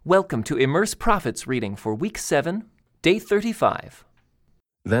Welcome to Immerse Prophets reading for Week 7, Day 35.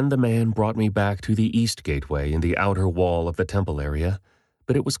 Then the man brought me back to the east gateway in the outer wall of the temple area,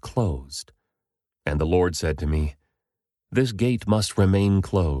 but it was closed. And the Lord said to me, "This gate must remain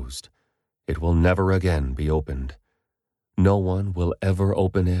closed. It will never again be opened. No one will ever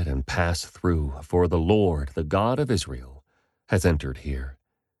open it and pass through, for the Lord, the God of Israel, has entered here.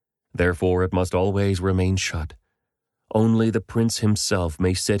 Therefore it must always remain shut. Only the prince himself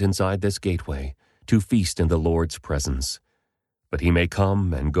may sit inside this gateway to feast in the Lord's presence. But he may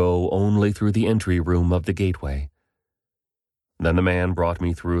come and go only through the entry room of the gateway." Then the man brought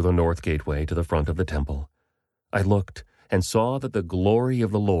me through the north gateway to the front of the temple. I looked and saw that the glory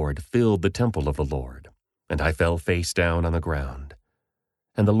of the Lord filled the temple of the Lord, and I fell face down on the ground.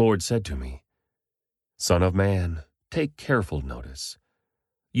 And the Lord said to me, "Son of man, take careful notice.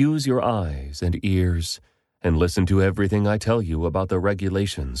 Use your eyes and ears and listen to everything I tell you about the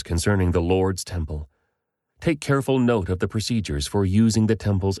regulations concerning the Lord's temple. Take careful note of the procedures for using the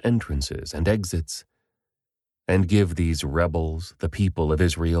temple's entrances and exits. And give these rebels, the people of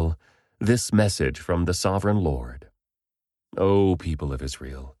Israel, this message from the sovereign Lord. O people of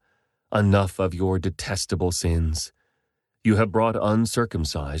Israel, enough of your detestable sins. You have brought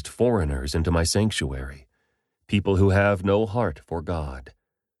uncircumcised foreigners into my sanctuary, people who have no heart for God.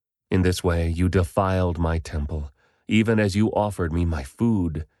 In this way you defiled my temple, even as you offered me my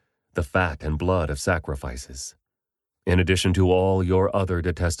food, the fat and blood of sacrifices. In addition to all your other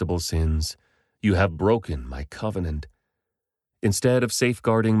detestable sins, you have broken my covenant. Instead of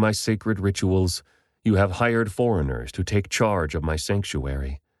safeguarding my sacred rituals, you have hired foreigners to take charge of my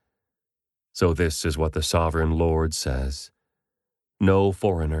sanctuary. So this is what the sovereign Lord says. No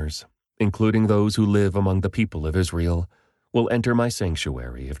foreigners, including those who live among the people of Israel, will enter my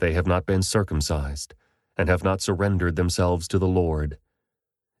sanctuary if they have not been circumcised and have not surrendered themselves to the Lord.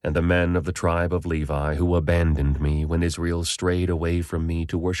 And the men of the tribe of Levi who abandoned me when Israel strayed away from me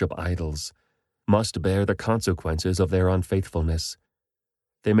to worship idols must bear the consequences of their unfaithfulness.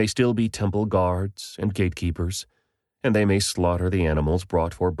 They may still be temple guards and gatekeepers, and they may slaughter the animals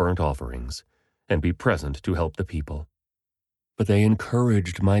brought for burnt offerings and be present to help the people. But they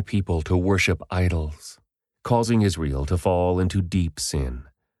encouraged my people to worship idols, causing Israel to fall into deep sin.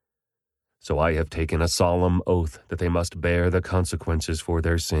 So I have taken a solemn oath that they must bear the consequences for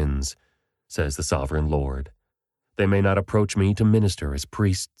their sins, says the sovereign Lord. They may not approach me to minister as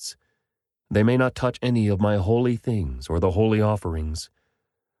priests. They may not touch any of my holy things or the holy offerings,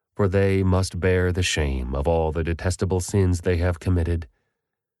 for they must bear the shame of all the detestable sins they have committed.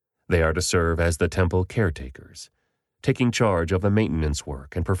 They are to serve as the temple caretakers, taking charge of the maintenance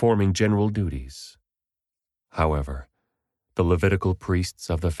work and performing general duties. However, the Levitical priests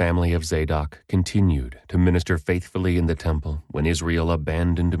of the family of Zadok continued to minister faithfully in the temple when Israel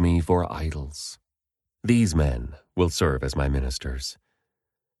abandoned me for idols. These men will serve as my ministers.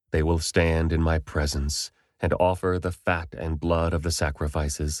 They will stand in my presence and offer the fat and blood of the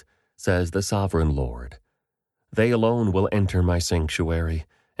sacrifices, says the sovereign Lord. They alone will enter my sanctuary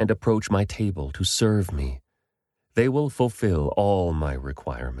and approach my table to serve me. They will fulfill all my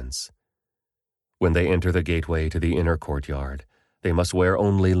requirements. When they enter the gateway to the inner courtyard, they must wear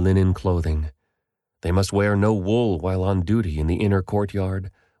only linen clothing. They must wear no wool while on duty in the inner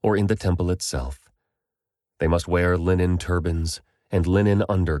courtyard or in the temple itself. They must wear linen turbans and linen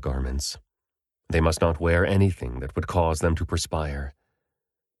undergarments. They must not wear anything that would cause them to perspire.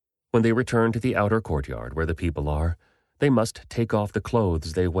 When they return to the outer courtyard where the people are, they must take off the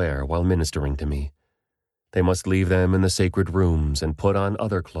clothes they wear while ministering to me. They must leave them in the sacred rooms and put on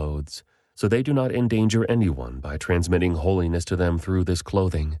other clothes, so they do not endanger anyone by transmitting holiness to them through this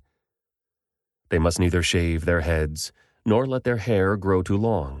clothing. They must neither shave their heads nor let their hair grow too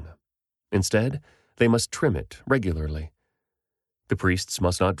long. Instead, they must trim it regularly. The priests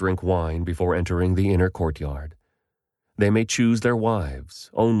must not drink wine before entering the inner courtyard. They may choose their wives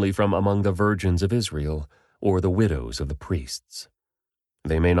only from among the virgins of Israel or the widows of the priests.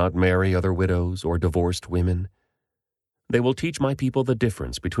 They may not marry other widows or divorced women. They will teach my people the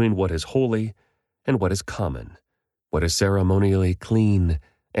difference between what is holy and what is common, what is ceremonially clean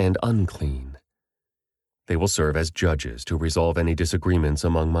and unclean. They will serve as judges to resolve any disagreements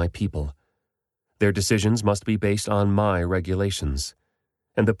among my people. Their decisions must be based on my regulations,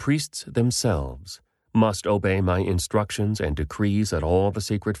 and the priests themselves must obey my instructions and decrees at all the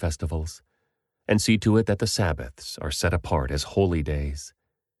sacred festivals, and see to it that the Sabbaths are set apart as holy days.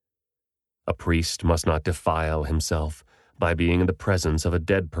 A priest must not defile himself by being in the presence of a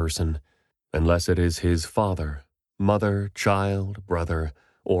dead person, unless it is his father, mother, child, brother,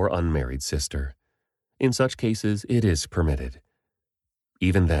 or unmarried sister. In such cases, it is permitted.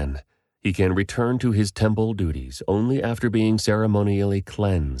 Even then, he can return to his temple duties only after being ceremonially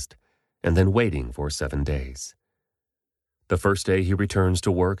cleansed and then waiting for 7 days. The first day he returns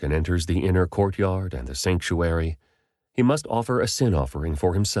to work and enters the inner courtyard and the sanctuary, he must offer a sin offering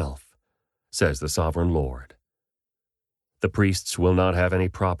for himself, says the Sovereign Lord. The priests will not have any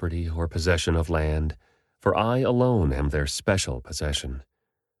property or possession of land, for I alone am their special possession.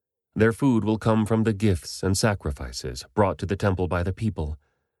 Their food will come from the gifts and sacrifices brought to the temple by the people,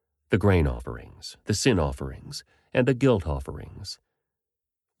 the grain offerings, the sin offerings, and the guilt offerings.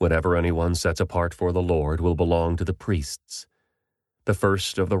 Whatever anyone sets apart for the Lord will belong to the priests. The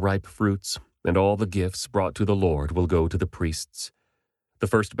first of the ripe fruits and all the gifts brought to the Lord will go to the priests. The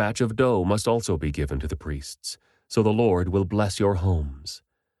first batch of dough must also be given to the priests, so the Lord will bless your homes.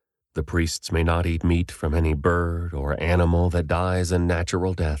 The priests may not eat meat from any bird or animal that dies a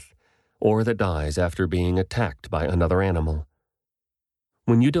natural death, or that dies after being attacked by another animal.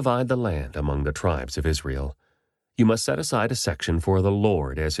 When you divide the land among the tribes of Israel, you must set aside a section for the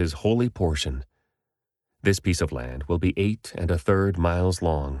Lord as his holy portion. This piece of land will be 8 1/3 miles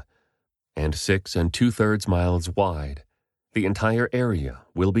long, and 6 2/3 miles wide. The entire area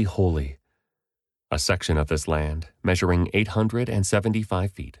will be holy. A section of this land, measuring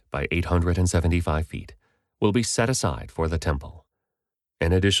 875 feet by 875 feet, will be set aside for the temple.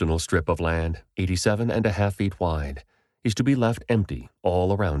 An additional strip of land, 87.5 feet wide, is to be left empty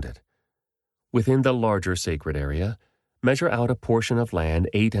all around it. Within the larger sacred area, measure out a portion of land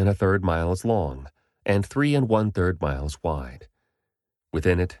 8 1/3 miles long and 3 1/3 miles wide.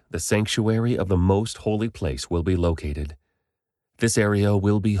 Within it, the sanctuary of the most holy place will be located. This area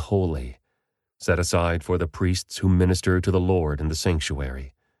will be holy, set aside for the priests who minister to the Lord in the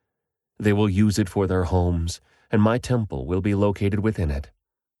sanctuary. They will use it for their homes, and my temple will be located within it.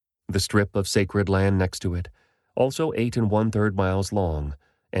 The strip of sacred land next to it, also 8 1/3 miles long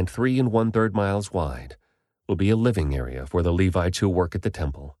and 3 1/3 miles wide, will be a living area for the Levites who work at the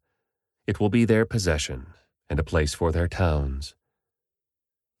temple. It will be their possession and a place for their towns.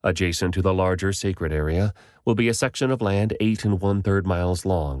 Adjacent to the larger sacred area will be a section of land 8 1/3 miles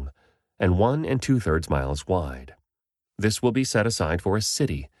long and 1 2/3 miles wide. This will be set aside for a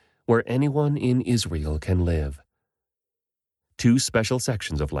city where anyone in Israel can live. 2 special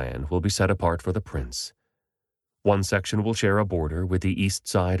sections of land will be set apart for the prince. One section will share a border with the east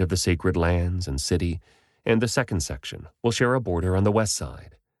side of the sacred lands and city, and the second section will share a border on the west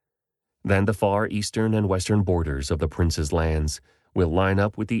side. Then the far eastern and western borders of the prince's lands will line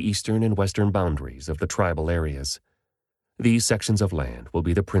up with the eastern and western boundaries of the tribal areas. These sections of land will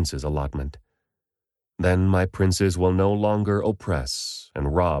be the prince's allotment. Then my princes will no longer oppress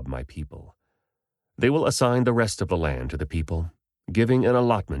and rob my people. They will assign the rest of the land to the people, giving an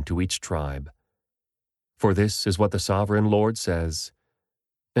allotment to each tribe. For this is what the Sovereign Lord says: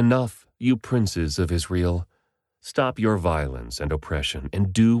 Enough, you princes of Israel. Stop your violence and oppression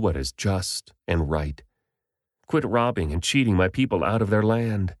and do what is just and right. Quit robbing and cheating my people out of their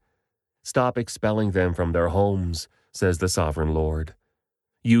land. Stop expelling them from their homes, says the Sovereign Lord.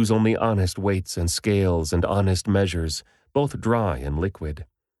 Use only honest weights and scales and honest measures, both dry and liquid.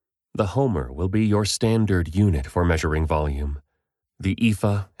 The homer will be your standard unit for measuring volume. The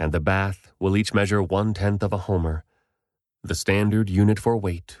ephah and the bath will each measure 1/10 of a homer. The standard unit for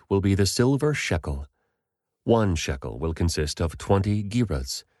weight will be the silver shekel. 1 shekel will consist of 20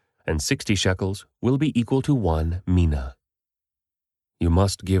 gerahs, and 60 shekels will be equal to 1 mina. You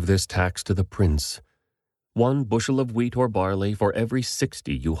must give this tax to the prince: 1 bushel of wheat or barley for every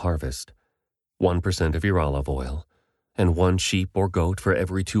 60 you harvest, 1% of your olive oil, and 1 sheep or goat for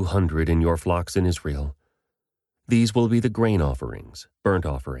every 200 in your flocks in Israel. These will be the grain offerings, burnt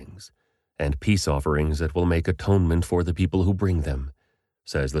offerings, and peace offerings that will make atonement for the people who bring them,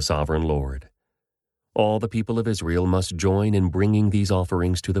 says the Sovereign Lord. All the people of Israel must join in bringing these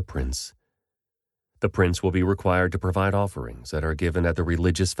offerings to the prince. The prince will be required to provide offerings that are given at the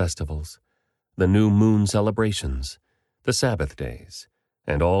religious festivals, the new moon celebrations, the Sabbath days,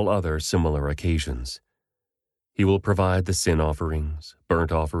 and all other similar occasions. He will provide the sin offerings,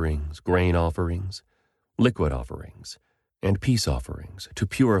 burnt offerings, grain offerings, liquid offerings, and peace offerings to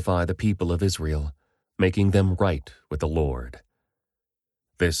purify the people of Israel, making them right with the Lord.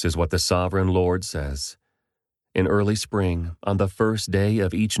 This is what the Sovereign Lord says: In early spring, on the first day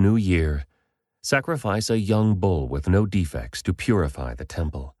of each new year, sacrifice a young bull with no defects to purify the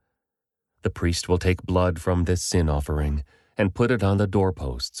temple. The priest will take blood from this sin offering and put it on the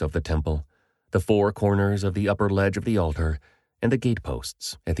doorposts of the temple, the 4 corners of the upper ledge of the altar, and the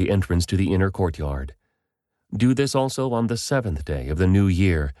gateposts at the entrance to the inner courtyard. Do this also on the 7th day of the new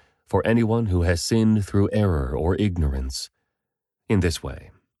year for anyone who has sinned through error or ignorance. In this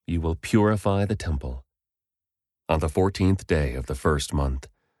way, you will purify the temple. On the 14th day of the first month,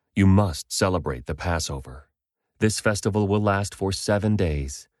 you must celebrate the Passover. This festival will last for 7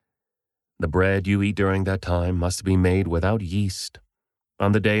 days. The bread you eat during that time must be made without yeast.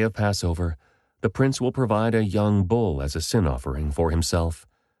 On the day of Passover, the prince will provide a young bull as a sin offering for himself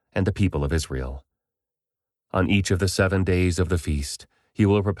and the people of Israel. On each of the 7 days of the feast, he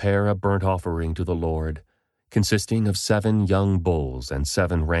will prepare a burnt offering to the Lord, consisting of 7 young bulls and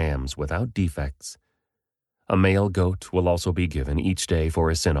 7 rams without defects. A male goat will also be given each day for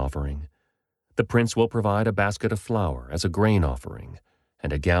a sin offering. The prince will provide a basket of flour as a grain offering,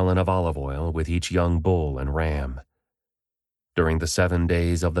 and a gallon of olive oil with each young bull and ram. During the 7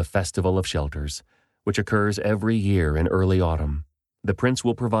 days of the Festival of Shelters, which occurs every year in early autumn, the prince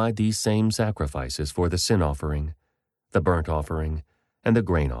will provide these same sacrifices for the sin offering, the burnt offering, and the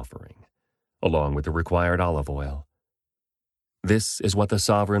grain offering, along with the required olive oil. This is what the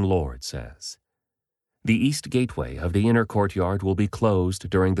Sovereign Lord says. The east gateway of the inner courtyard will be closed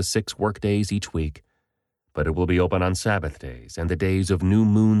during the 6 workdays each week, but it will be open on Sabbath days and the days of new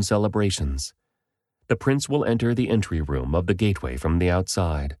moon celebrations. The prince will enter the entry room of the gateway from the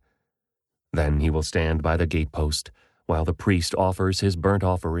outside. Then he will stand by the gatepost while the priest offers his burnt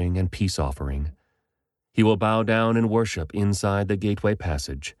offering and peace offering. He will bow down and worship inside the gateway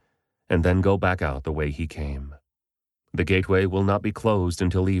passage, and then go back out the way he came. The gateway will not be closed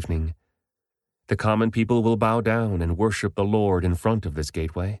until evening. The common people will bow down and worship the Lord in front of this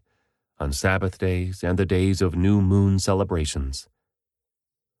gateway on Sabbath days and the days of new moon celebrations.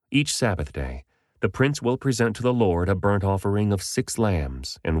 Each Sabbath day, the prince will present to the Lord a burnt offering of 6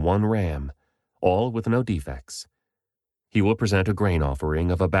 lambs and 1 ram, all with no defects. He will present a grain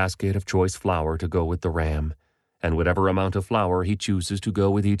offering of a basket of choice flour to go with the ram, and whatever amount of flour he chooses to go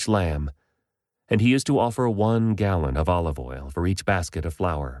with each lamb, and he is to offer 1 gallon of olive oil for each basket of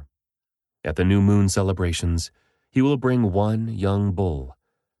flour. At the new moon celebrations, he will bring 1 young bull,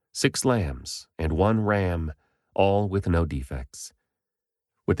 6 lambs, and 1 ram, all with no defects.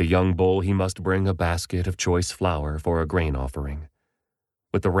 With the young bull he must bring a basket of choice flour for a grain offering.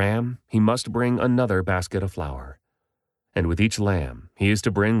 With the ram he must bring another basket of flour. And with each lamb he is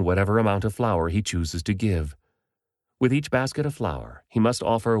to bring whatever amount of flour he chooses to give. With each basket of flour he must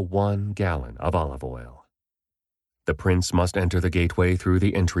offer 1 gallon of olive oil. The prince must enter the gateway through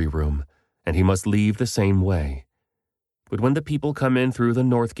the entry room, and he must leave the same way. But when the people come in through the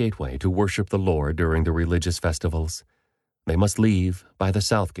north gateway to worship the Lord during the religious festivals, they must leave by the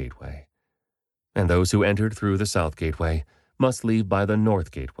south gateway. And those who entered through the south gateway must leave by the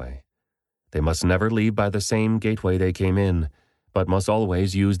north gateway. They must never leave by the same gateway they came in, but must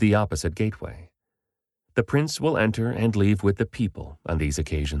always use the opposite gateway. The prince will enter and leave with the people on these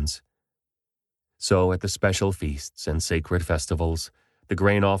occasions. So at the special feasts and sacred festivals, the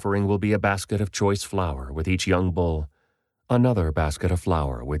grain offering will be a basket of choice flour with each young bull, another basket of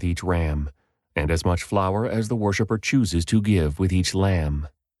flour with each ram, and as much flour as the worshiper chooses to give with each lamb.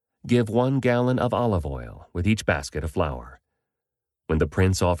 Give 1 gallon of olive oil with each basket of flour. When the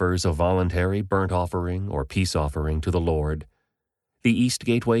prince offers a voluntary burnt offering or peace offering to the Lord, the east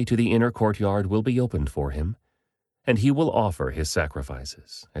gateway to the inner courtyard will be opened for him, and he will offer his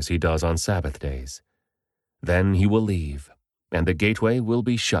sacrifices, as he does on Sabbath days. Then he will leave, and the gateway will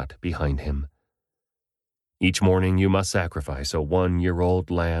be shut behind him. Each morning you must sacrifice a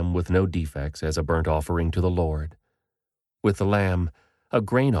 1-year-old lamb with no defects as a burnt offering to the Lord. With the lamb, a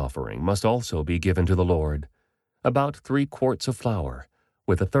grain offering must also be given to the Lord, about 3 quarts of flour,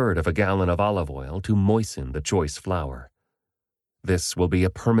 with 1/3 of a gallon of olive oil to moisten the choice flour. This will be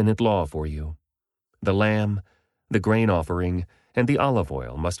a permanent law for you. The lamb, the grain offering, and the olive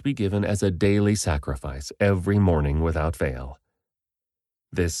oil must be given as a daily sacrifice every morning without fail.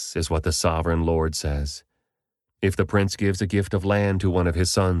 This is what the Sovereign Lord says. If the prince gives a gift of land to one of his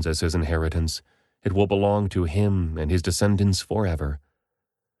sons as his inheritance, it will belong to him and his descendants forever.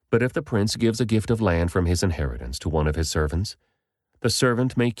 But if the prince gives a gift of land from his inheritance to one of his servants, the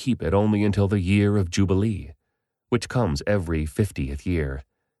servant may keep it only until the year of Jubilee, which comes every 50th year.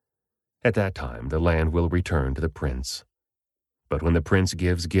 At that time the land will return to the prince. But when the prince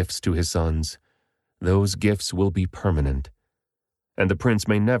gives gifts to his sons, those gifts will be permanent, and the prince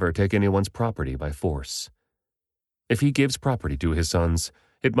may never take anyone's property by force. If he gives property to his sons,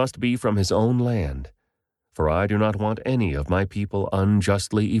 it must be from his own land, for I do not want any of my people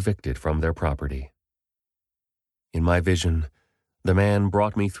unjustly evicted from their property. In my vision, the man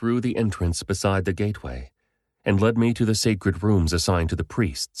brought me through the entrance beside the gateway, and led me to the sacred rooms assigned to the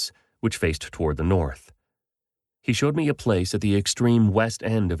priests, which faced toward the north. He showed me a place at the extreme west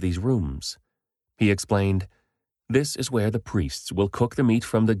end of these rooms. He explained, This is where the priests will cook the meat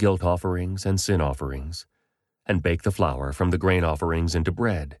from the guilt offerings and sin offerings, and bake the flour from the grain offerings into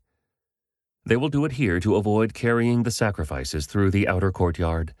bread. They will do it here to avoid carrying the sacrifices through the outer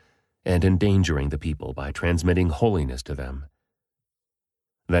courtyard and endangering the people by transmitting holiness to them.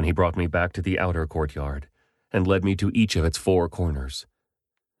 Then he brought me back to the outer courtyard and led me to each of its 4 corners.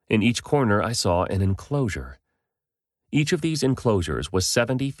 In each corner I saw an enclosure. Each of these enclosures was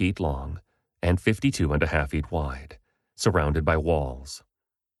 70 feet long and 52.5 feet wide, surrounded by walls.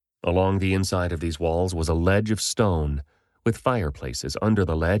 Along the inside of these walls was a ledge of stone with fireplaces under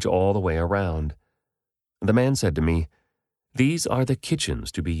the ledge all the way around. The man said to me, "These are the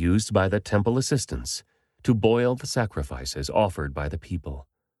kitchens to be used by the temple assistants to boil the sacrifices offered by the people."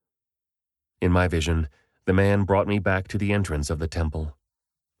 In my vision, the man brought me back to the entrance of the temple.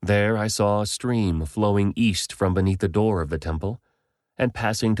 There I saw a stream flowing east from beneath the door of the temple and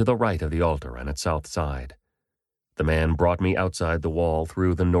passing to the right of the altar on its south side. The man brought me outside the wall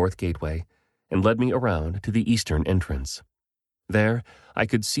through the north gateway and led me around to the eastern entrance. There I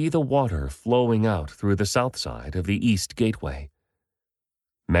could see the water flowing out through the south side of the east gateway.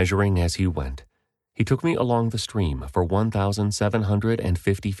 Measuring as he went, he took me along the stream for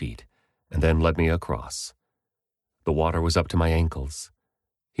 1,750 feet and then led me across. The water was up to my ankles.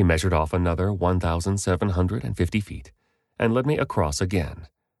 He measured off another 1,750 feet and led me across again.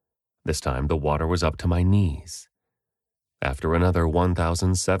 This time the water was up to my knees. After another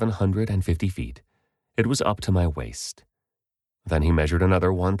 1,750 feet, it was up to my waist. Then he measured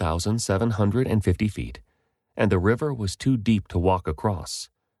another 1,750 feet, and the river was too deep to walk across.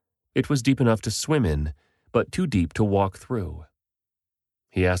 It was deep enough to swim in, but too deep to walk through.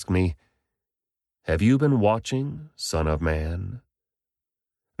 He asked me, "Have you been watching, Son of Man?"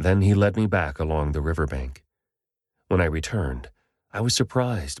 Then he led me back along the riverbank. When I returned, I was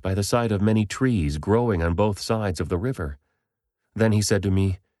surprised by the sight of many trees growing on both sides of the river. Then he said to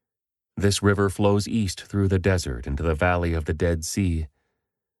me, "This river flows east through the desert into the valley of the Dead Sea.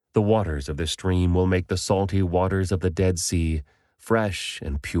 The waters of this stream will make the salty waters of the Dead Sea fresh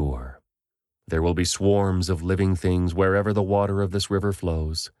and pure. There will be swarms of living things wherever the water of this river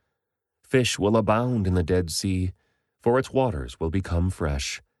flows. Fish will abound in the Dead Sea, for its waters will become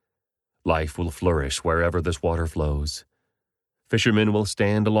fresh. Life will flourish wherever this water flows. Fishermen will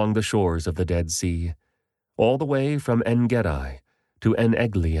stand along the shores of the Dead Sea. All the way from En-Gedi to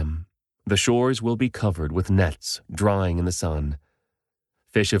En-Eglaim, the shores will be covered with nets drying in the sun.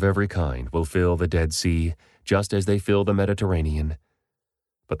 Fish of every kind will fill the Dead Sea, just as they fill the Mediterranean.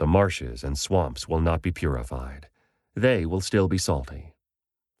 But the marshes and swamps will not be purified. They will still be salty.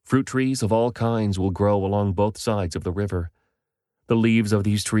 Fruit trees of all kinds will grow along both sides of the river. The leaves of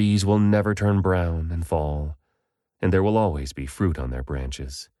these trees will never turn brown and fall, and there will always be fruit on their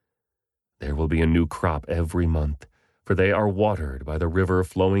branches. There will be a new crop every month, for they are watered by the river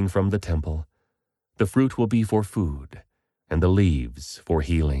flowing from the temple. The fruit will be for food, and the leaves for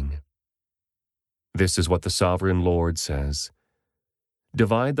healing." This is what the Sovereign Lord says.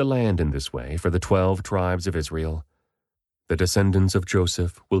 "Divide the land in this way for the 12 tribes of Israel. The descendants of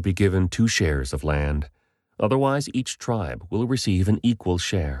Joseph will be given 2 shares of land. Otherwise each tribe will receive an equal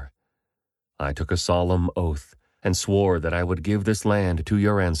share. I took a solemn oath and swore that I would give this land to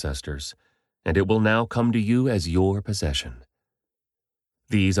your ancestors, and it will now come to you as your possession.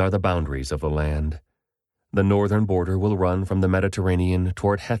 These are the boundaries of the land. The northern border will run from the Mediterranean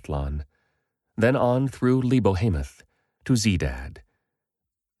toward Hethlon, then on through Lebo-Hamath to Zedad.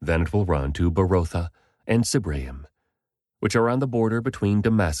 Then it will run to Berotha and Sibraim, which are on the border between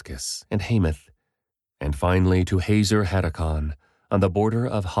Damascus and Hamath, and finally to Hazer Hadakon on the border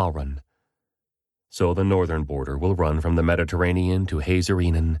of Haran. So the northern border will run from the Mediterranean to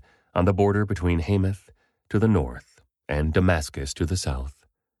Hazer-Enan on the border between Hamath to the north and Damascus to the south.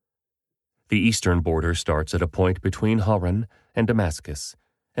 The eastern border starts at a point between Haran and Damascus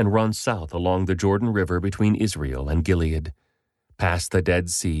and runs south along the Jordan River between Israel and Gilead, past the Dead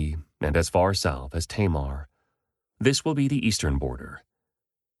Sea and as far south as Tamar. This will be the eastern border.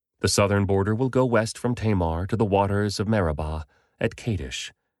 The southern border will go west from Tamar to the waters of Meribah at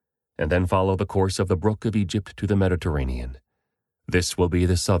Kadesh, and then follow the course of the brook of Egypt to the Mediterranean. This will be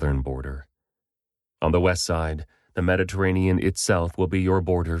the southern border. On the west side, the Mediterranean itself will be your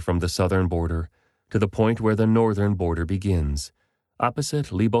border from the southern border to the point where the northern border begins,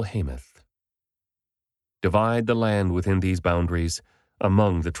 opposite Lebo-Hamath. Divide the land within these boundaries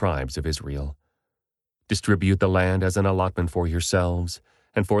among the tribes of Israel. Distribute the land as an allotment for yourselves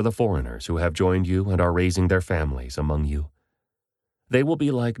and for the foreigners who have joined you and are raising their families among you. They will be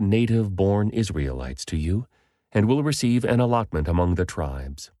like native-born Israelites to you and will receive an allotment among the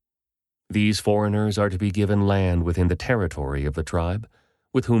tribes. These foreigners are to be given land within the territory of the tribe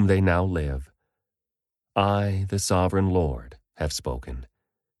with whom they now live. I, the sovereign Lord, have spoken.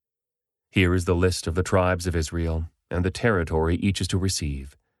 Here is the list of the tribes of Israel and the territory each is to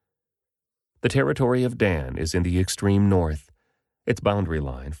receive. The territory of Dan is in the extreme north. Its boundary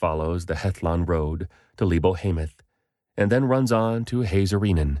line follows the Hethlon road to Lebo-Hamath, and then runs on to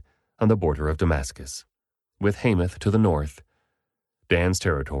Hazarenan on the border of Damascus, with Hamath to the north. Dan's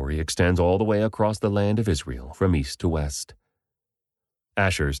territory extends all the way across the land of Israel from east to west.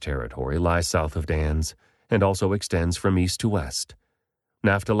 Asher's territory lies south of Dan's, and also extends from east to west.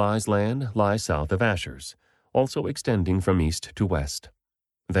 Naphtali's land lies south of Asher's, also extending from east to west.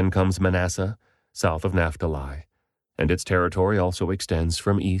 Then comes Manasseh, south of Naphtali, and its territory also extends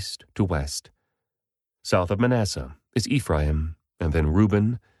from east to west. South of Manasseh is Ephraim, and then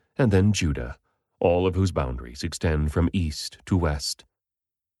Reuben, and then Judah, all of whose boundaries extend from east to west.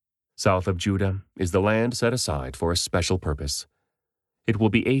 South of Judah is the land set aside for a special purpose. It will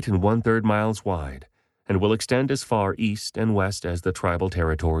be 8 1/3 miles wide, and will extend as far east and west as the tribal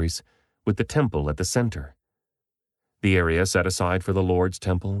territories, with the temple at the center. The area set aside for the Lord's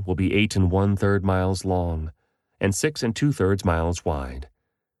temple will be 8 1/3 miles long, and 6 2/3 miles wide.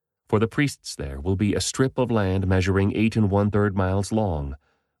 For the priests there will be a strip of land measuring 8 1/3 miles long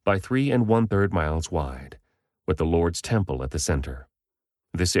by 3 1/3 miles wide, with the Lord's temple at the center.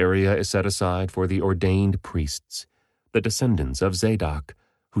 This area is set aside for the ordained priests, the descendants of Zadok,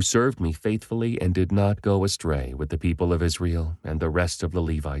 who served me faithfully and did not go astray with the people of Israel and the rest of the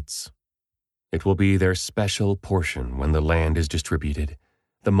Levites. It will be their special portion when the land is distributed,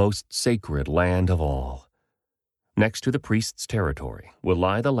 the most sacred land of all. Next to the priest's territory will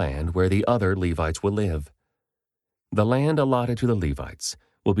lie the land where the other Levites will live. The land allotted to the Levites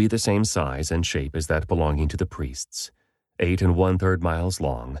will be the same size and shape as that belonging to the priests, 8 1/3 miles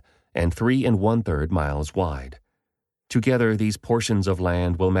long and 3 1/3 miles wide. Together, these portions of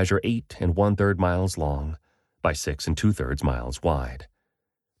land will measure 8 1/3 miles long by 6 2/3 miles wide.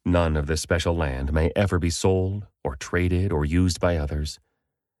 None of this special land may ever be sold or traded or used by others,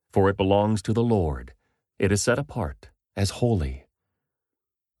 for it belongs to the Lord. It is set apart as holy.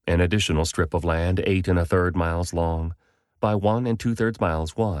 An additional strip of land 8 1/3 miles long by 1 2/3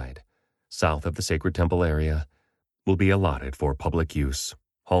 miles wide, south of the sacred temple area, will be allotted for public use,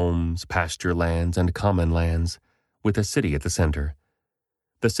 homes, pasture lands, and common lands, with a city at the center.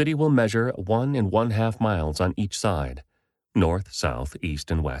 The city will measure 1 1/2 miles on each side, north, south,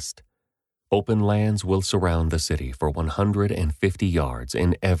 east, and west. Open lands will surround the city for 150 yards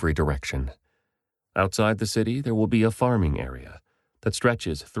in every direction. Outside the city, there will be a farming area that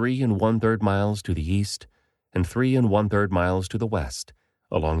stretches 3 1/3 miles to the east and 3 1/3 miles to the west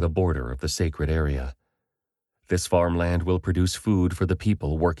along the border of the sacred area. This farmland will produce food for the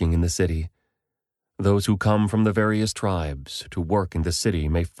people working in the city. Those who come from the various tribes to work in the city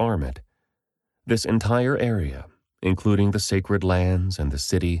may farm it. This entire area, including the sacred lands and the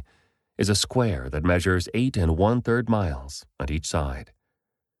city, is a square that measures 8 1/3 miles on each side.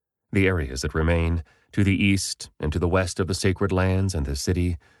 The areas that remain to the east and to the west of the sacred lands and the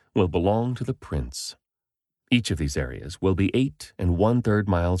city will belong to the prince. Each of these areas will be 8 1/3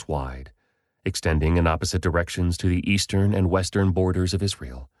 miles wide, extending in opposite directions to the eastern and western borders of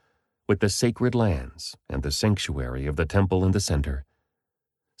Israel, with the sacred lands and the sanctuary of the temple in the center.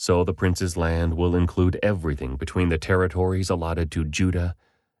 So the prince's land will include everything between the territories allotted to Judah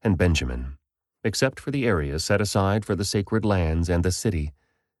and Benjamin, except for the areas set aside for the sacred lands and the city.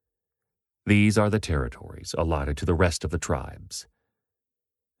 These are the territories allotted to the rest of the tribes.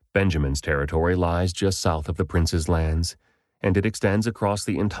 Benjamin's territory lies just south of the prince's lands, and it extends across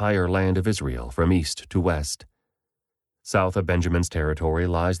the entire land of Israel from east to west. South of Benjamin's territory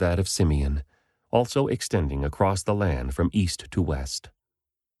lies that of Simeon, also extending across the land from east to west.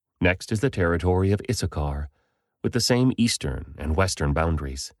 Next is the territory of Issachar, with the same eastern and western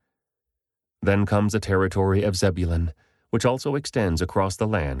boundaries. Then comes the territory of Zebulun, which also extends across the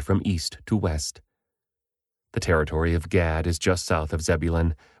land from east to west. The territory of Gad is just south of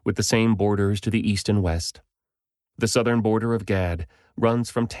Zebulun, with the same borders to the east and west. The southern border of Gad runs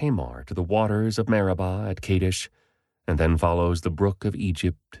from Tamar to the waters of Meribah at Kadesh, and then follows the brook of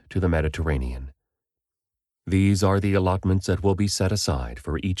Egypt to the Mediterranean. These are the allotments that will be set aside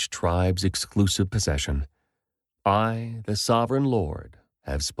for each tribe's exclusive possession. I, the sovereign Lord,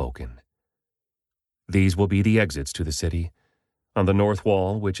 have spoken. These will be the exits to the city. On the north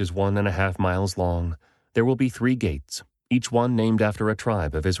wall, which is 1 1/2 miles long, there will be 3 gates, each one named after a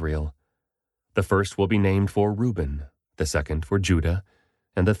tribe of Israel. The first will be named for Reuben, the second for Judah,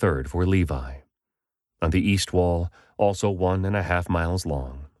 and the third for Levi. On the east wall, also 1 1/2 miles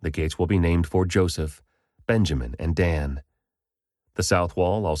long, the gates will be named for Joseph, Benjamin, and Dan. The south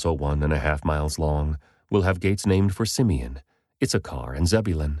wall, also 1.5 miles long, will have gates named for Simeon, Issachar, and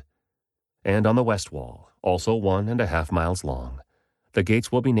Zebulun. And on the west wall, also 1.5 miles long, the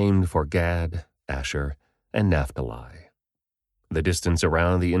gates will be named for Gad, Asher, and Naphtali. The distance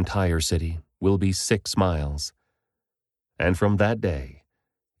around the entire city will be 6 miles. And from that day,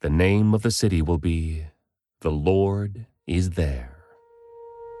 the name of the city will be, The Lord is There.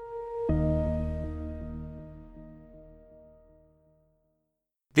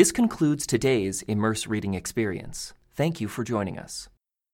 This concludes today's Immerse Reading Experience. Thank you for joining us.